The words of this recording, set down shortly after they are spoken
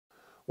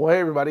Well, hey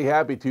everybody,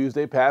 happy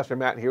Tuesday. Pastor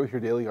Matt here with your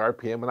daily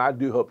RPM, and I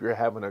do hope you're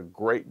having a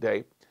great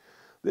day.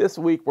 This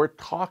week we're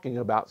talking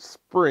about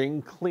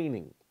spring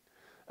cleaning.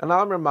 And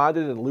I'm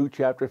reminded in Luke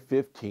chapter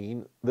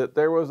 15 that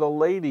there was a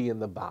lady in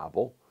the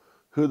Bible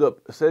who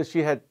says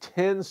she had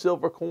 10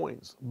 silver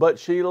coins, but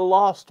she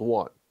lost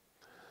one.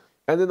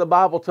 And then the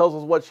Bible tells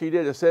us what she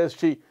did. It says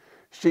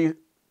she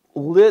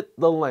lit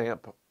the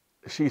lamp,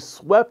 she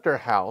swept her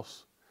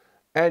house,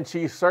 and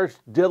she searched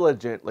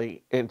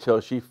diligently until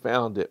she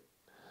found it.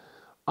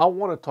 I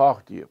want to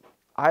talk to you.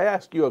 I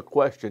asked you a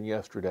question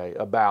yesterday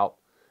about,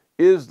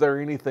 is there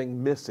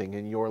anything missing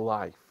in your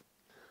life?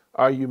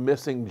 Are you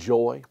missing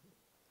joy?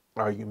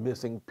 Are you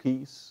missing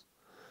peace?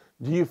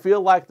 Do you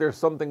feel like there's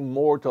something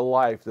more to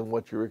life than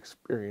what you're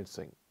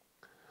experiencing?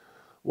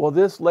 Well,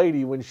 this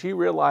lady, when she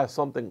realized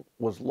something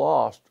was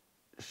lost,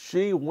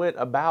 she went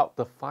about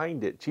to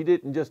find it. She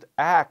didn't just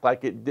act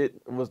like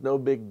it was no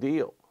big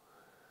deal.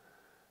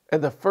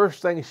 And the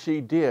first thing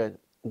she did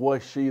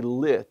was she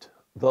lit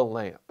the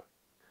lamp.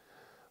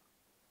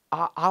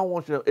 I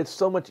want you to know, it's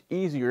so much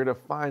easier to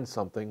find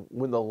something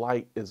when the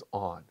light is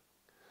on.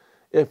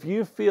 If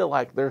you feel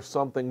like there's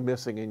something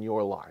missing in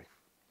your life,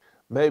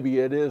 maybe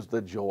it is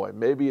the joy,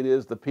 maybe it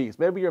is the peace,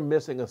 maybe you're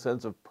missing a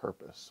sense of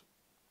purpose.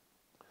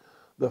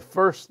 The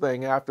first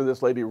thing after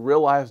this lady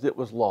realized it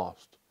was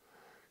lost,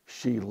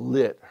 she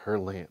lit her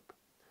lamp.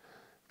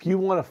 If you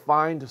want to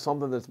find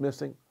something that's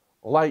missing,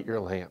 light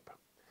your lamp.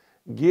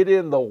 Get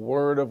in the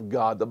Word of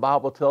God. The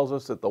Bible tells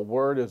us that the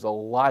Word is a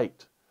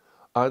light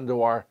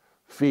unto our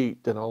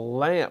feet and a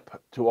lamp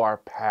to our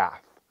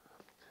path.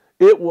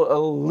 It will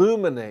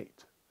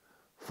illuminate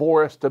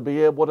for us to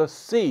be able to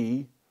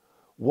see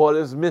what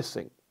is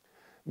missing.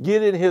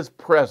 Get in His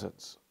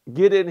presence.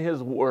 Get in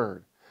His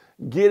Word.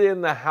 Get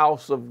in the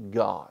house of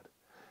God.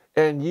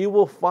 And you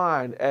will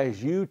find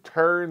as you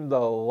turn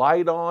the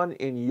light on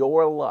in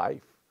your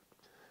life,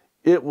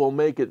 it will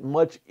make it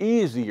much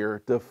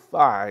easier to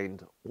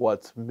find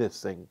what's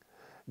missing.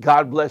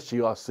 God bless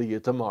you. I'll see you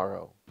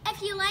tomorrow.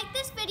 If you like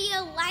this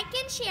video, like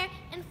and share,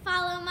 and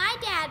follow my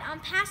dad on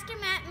Pastor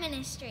Matt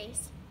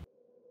Ministries.